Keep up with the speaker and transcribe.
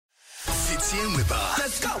Fitzy and Wippa.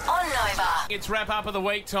 Let's go. On Nova. It's wrap-up of the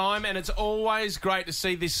week time, and it's always great to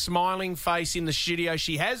see this smiling face in the studio.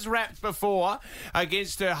 She has rapped before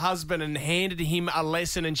against her husband and handed him a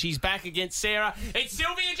lesson, and she's back against Sarah. It's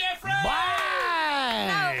Sylvia Jeffreys!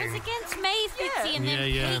 No, it was against me, Fitzy, and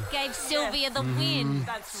then Pete gave Sylvia the win.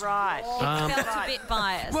 That's right. It felt a bit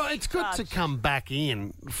biased. Well, it's good to come back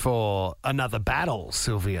in for another battle,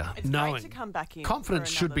 Sylvia. It's great to come back in. Confidence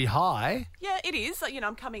for should be another- high. Yeah, it is. You know,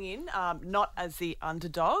 I'm coming in not as the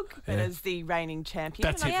underdog, but as the reigning champion.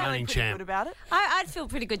 That's and it, I'm feeling reigning pretty champ. good about it. I'd feel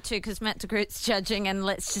pretty good too because Matt DeGroot's judging, and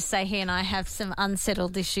let's just say he and I have some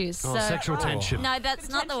unsettled issues. Oh, so sexual tension. No, that's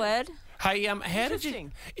not the word. Hey, how did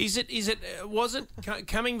you? Was it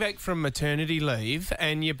coming back from maternity leave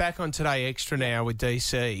and you're back on Today Extra now with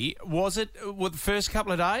DC? Was it the first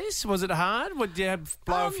couple of days? Was it hard? Did you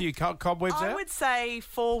blow a few cobwebs out? I would say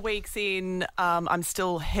 4 weeks in, I'm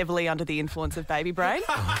still heavily under the influence of baby brain.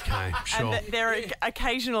 Okay, sure. And there are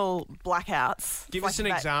occasional blackouts. Give like us an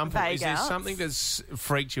example. vague Is there outs. something that's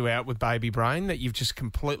freaked you out with baby brain that you've just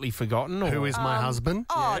completely forgotten? Or? Who is my husband?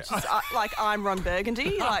 Oh, just like I'm Ron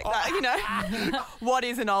Burgundy, like that, you know. What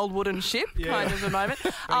is an old wooden ship kind of a moment.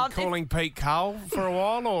 Been calling Pete Cole for a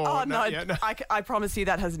while? Or Oh, no, no. I promise you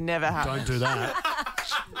that has never happened. Don't do that.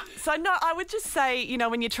 So, no, I would just say, you know,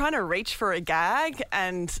 when you're trying to reach for a gag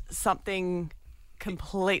and something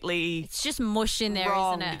completely It's just mush in there,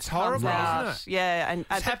 wrong isn't it? It's horrible, out. isn't it? Yeah, and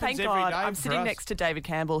but happens thank every God day I'm for sitting us. next to David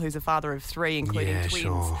Campbell, who's a father of 3, including Yeah, twins.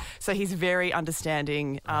 sure. So he's very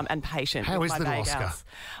understanding and patient. How with is my little vague Oscar? outs.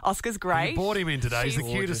 Oscar's great. You brought him in today. He's the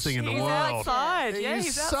She's cutest thing in the He's world. outside. He Yeah, is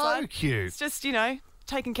he's so outside. cute. It's just, you know,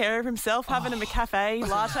 taking care of himself, having him a cafe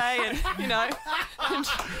latte and, you know,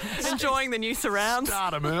 enjoying the new surrounds.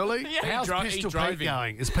 Start him early. He How's drove Pistol him. Pete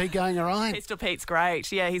going? Is Pete going all right? Pistol Pete's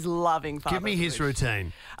great. Yeah, he's loving fatherhood. Give me his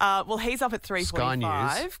routine. Well, he's up at 3:45.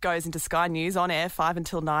 News. Goes into Sky News on air 5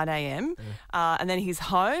 until 9 a.m. And then he's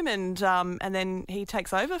home, and then he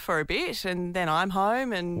takes over for a bit, and then I'm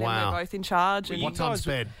home, and then Wow. we're both in charge. And What time's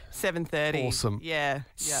bed? 7:30. Awesome. Yeah.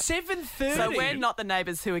 7:30. So we're not the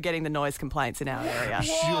neighbours who are getting the noise complaints in our area.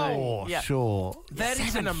 Sure, Yeah. sure. That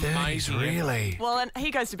is an 7:30 amazing really. Well, and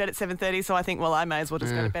he goes to bed at 7:30, so I think, well, I may as well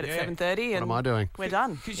just go to bed at 7:30. What And am I doing? We're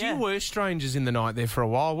done. Because Yeah. you were strangers in the night there for a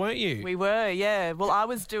while, weren't you? We were, yeah. Well, I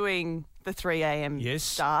was doing the 3 a.m. Yes.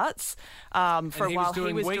 starts for a he was while. doing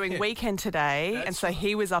He was doing weekend. weekend today, That's and so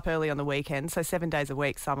he was up early on the weekend. So 7 days a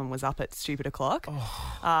week, someone was up at stupid o'clock.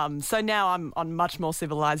 So now I'm on much more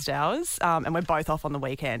civilised hours, and we're both off on the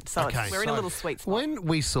weekend. So Okay. we're in a little sweet spot. When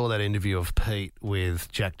we saw that interview of Pete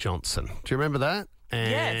with Jack Johnson, do you remember that?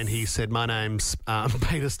 And Yes. he said, "My name's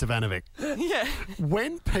Peter Stevanovic." Yeah.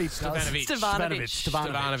 When Pete Stevanovic.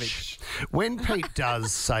 Stevanovic. When Pete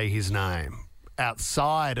does say his name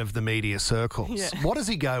outside of the media circles, Yeah. what does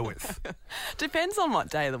he go with? Depends on what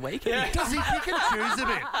day of the week it is. Does he pick and choose a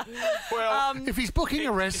bit? Well, If he's booking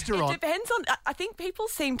a It restaurant, depends on. I think people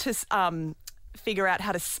seem to figure out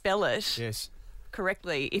how to spell it yes.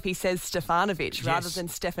 correctly if he says Stefanovic rather Yes. than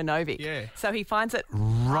Stefanovic. Yeah. So he finds it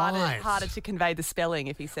Right. harder to convey the spelling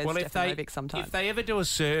if he says Stefanovic sometimes. if they ever do a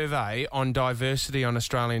survey on diversity on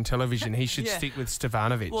Australian television, he should Yeah. stick with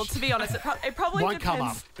Stevanovic. Well, to be honest, it probably Won't come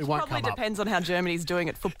depends. up. It won't probably come up. depends on how Germany's doing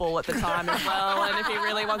at football at the time as well, and if he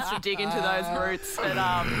really wants to dig into those roots. But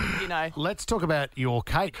you know, let's talk about your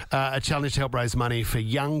cake, a challenge to help raise money for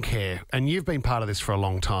Young Care. And you've been part of this for a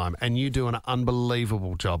long time, and you do an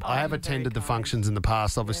unbelievable job. I have you're very attended the kind. functions in the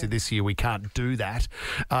past. Obviously, this year we can't do that.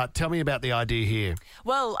 Tell me about the idea here.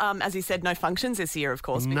 well, as you said, no functions this year, of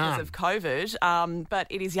course, because None. of COVID. But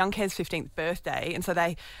it is Young Care's 15th birthday, and so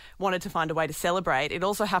they wanted to find a way to celebrate. It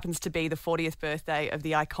also happens to be the 40th birthday of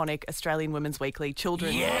the iconic Australian Women's Weekly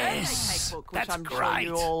children's birthday cake book, which That's I'm sure great.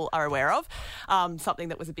 you all are aware of. Something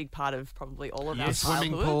that was a big part of probably all of our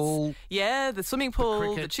swimming childhoods. pool. Yeah, the swimming pool, the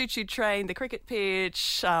cricket. choo-choo train, the cricket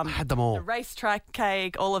pitch. Had them all. The racetrack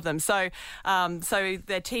cake, all of them. So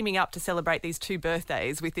they're teaming up to celebrate these 2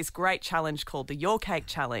 birthdays with this great challenge called the Your Cake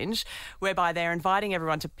Challenge, whereby they're inviting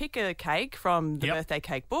everyone to pick a cake from the Yep. birthday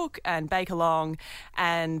cake book and bake along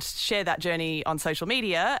and share that journey on social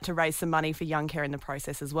media to raise some money for Young Care in the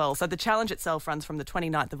process as well. So the challenge itself runs from the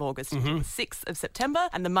 29th of August Mm-hmm. to the 6th of September,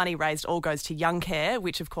 and the money raised all goes to Young Care,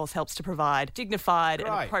 which of course helps to provide dignified and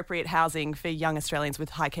Great. appropriate housing for young Australians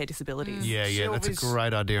with high care disabilities. Yeah, that's a Sylvia's-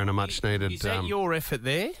 great idea and a much needed. Is that your effort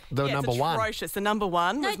there? the Yeah, number it's one. atrocious. anxious. The number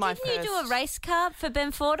one was my didn't first. you do a race car for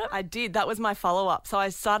Ben Fordham? I did. That was my follow-up. So I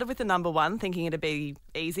started with the number one, thinking it'd be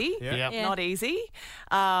easy. Yep. Not easy.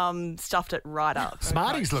 Stuffed it right up.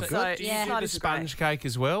 Smarties look good. Do you do the sponge cake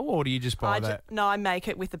as well, or do you just buy that? No, I make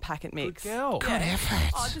it with the packet mix. Good girl. Good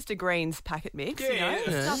effort. Oh, just a greens packet mix, Yeah,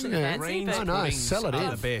 Nothing fancy, greens but Oh, no, puddings sell it are in.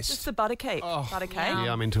 the best. just the butter cake. Butter cake.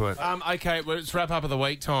 Yeah, I'm into it. Okay, well, it's wrap up of the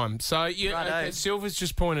week time. So, Silver's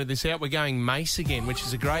just pointed this out. We're going Mace again, which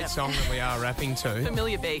is a great song that we are rapping to,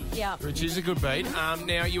 Familiar beat. Yeah. which is a good beat.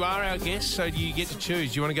 Now, you are our guest, so do you get to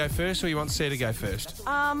choose? Do you want to go first or you want Sarah to go first?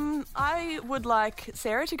 I would like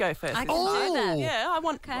Sarah to go first. I can do that. Yeah, I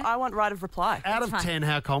want right of reply. Out of fine. 10,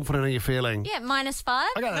 how confident are you feeling? Yeah, -5.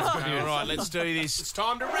 Okay, that's good All news. right, let's do this. It's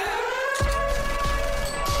time to rap.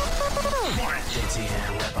 Fitzy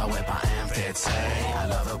and Wippa and Fitzy. I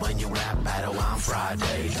love it when you rap battle on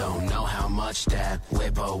Friday. Don't know how much that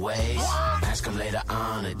Wippa weighs. Ask him later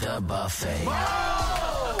on at the buffet.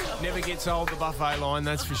 Never gets old, the buffet line,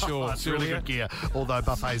 that's for sure. It's really good gear, although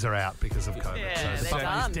buffets are out because of COVID. Yeah, so the they're buffet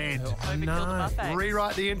done. is dead. Perfect build the buffet.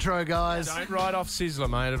 Rewrite the intro, guys. Don't write off Sizzler,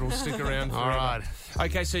 mate. It'll stick around forever. All right.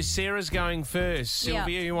 Okay, so Sarah's going first. Yeah.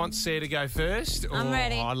 Sylvia, you want Sarah to go first? I'm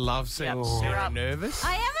ready. I love seeing Sarah nervous.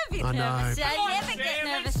 I am a bit I know. nervous. Come I on, never Sam, get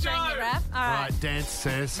nervous let's during go. the rap. All right. Right, dance,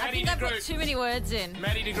 sis. I think I put too many words in.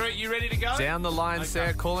 Maddie DeGroot, you ready to go? Down the line,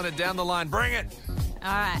 Sarah, calling it down the line. Bring it.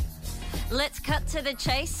 All right. Let's cut to the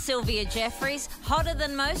chase. Sylvia Jeffreys, hotter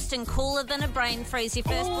than most and cooler than a brain freeze. Your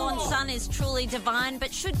firstborn son is truly divine,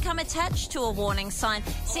 but should come attached to a warning sign.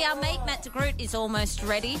 See, our mate Matt DeGroot is almost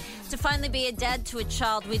ready to finally be a dad to a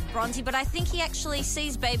child with Bronte, but I think he actually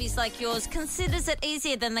sees babies like yours, considers it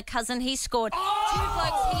easier than the cousin he scored. Two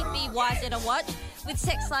blokes he'd be wiser to watch, with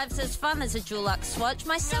sex lives as fun as a Dulux swatch.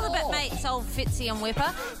 My celibate mates, old Fitzy and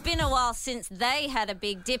Wippa, been a while since they had a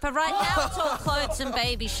big dipper. Right now it's all clothes and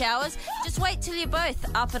baby showers. Just wait till you're both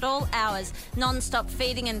up at all hours. Non-stop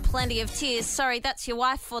feeding and plenty of tears. Sorry, that's your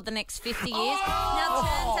wife for the next 50 years. Now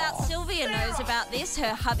turns out Sylvia knows about this,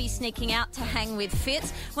 her hubby sneaking out to hang with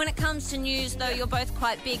Fitz. When it comes to news, though, you're both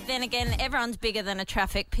quite big. Then again, everyone's bigger than a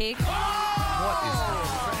traffic pig.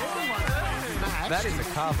 That is a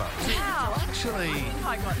cover. Wow. Actually,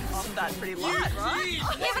 I got off that pretty light, right?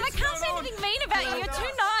 Yeah, but I can't say anything mean about you. You're too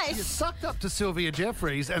you nice. sucked up to Sylvia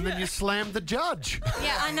Jeffreys and then you slammed the judge.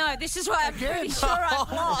 Yeah, I know. This is why I'm pretty sure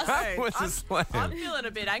I've lost. That was a slam. I'm feeling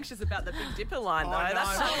a bit anxious about the Big Dipper line, though. I know.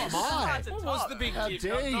 That's So am I. hard to What was top. the big How dip?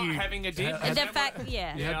 dare Not you. having a dip? The fact,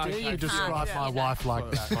 yeah. How dare you describe my wife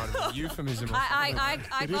like that? Kind of a euphemism. I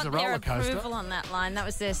It is got a their roller coaster. approval on that line. That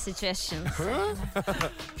was their suggestion. Come on,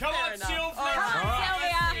 enough. Sylvia. Come on,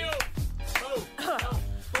 Sylvia.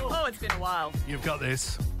 Oh, it's been a while. You've got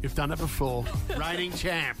this. You've done it before. Reigning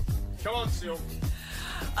champ. Come on, Syl.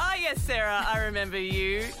 Ah, yes, Sarah, I remember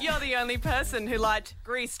you. You're the only person who liked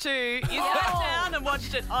Grease 2. You sat down and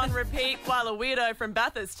watched it on repeat while a weirdo from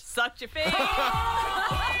Bathurst sucked your feet.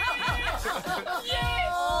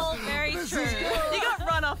 All very true. You got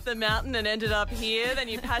run off the mountain and ended up here. Then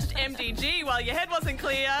you patched MDG while your head wasn't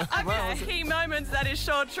clear. Okay, key moments, that is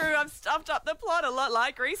sure true. I've stuffed up the plot a lot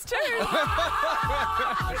like Grease 2.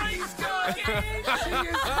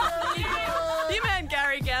 Your man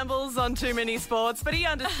Gary gambles on too many sports, but he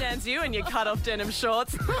understands you and your cut-off denim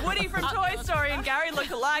shorts. Woody from Toy Story and Gary look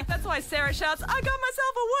alike. That's why Sarah shouts, I got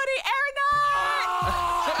myself a Woody every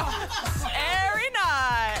night. Every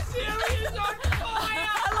night.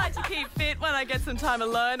 I like to keep fit when I get some time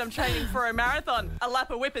alone. I'm training for a marathon. A lap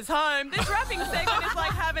of Wippa's home. This rapping segment is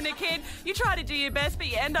like having a kid. You try to do your best, but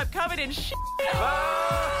you end up covered in shit.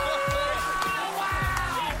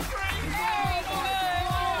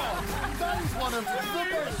 That is one of the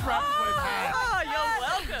best raps we've had. Oh, you're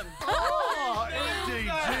welcome. Oh,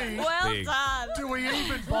 MDG. Well Big. done. Do we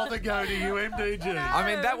even bother going to you, MDG? I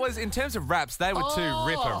mean, that was, in terms of raps, they were two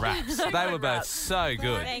ripper raps. They were both so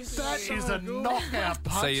good. Thank That you. is a knockout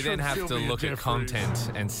punch. So you then from have to Sylvia look at Jeffreys.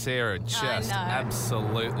 content, and Sarah just know.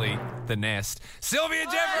 absolutely the nest. Sylvia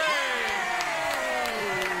Jeffreys!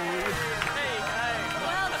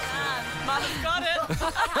 Well done. Mama's got it.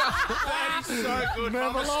 That is so good. Never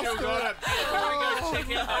Mama lost still it. got it. Go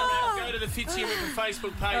check out that rap. Go to the Fitzy and Wippa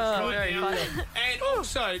Facebook page right now. And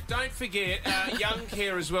also, don't forget, Young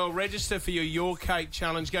Care as well. Register for your Cake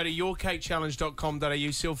Challenge. Go to yourcakechallenge.com.au.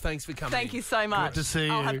 Sylv, thanks for coming. Thank you so much. Good to see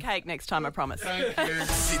I'll you. have cake next time, I promise. Thank you.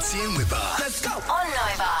 Fitzy and Wippa. Let's go. On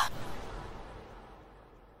Nova.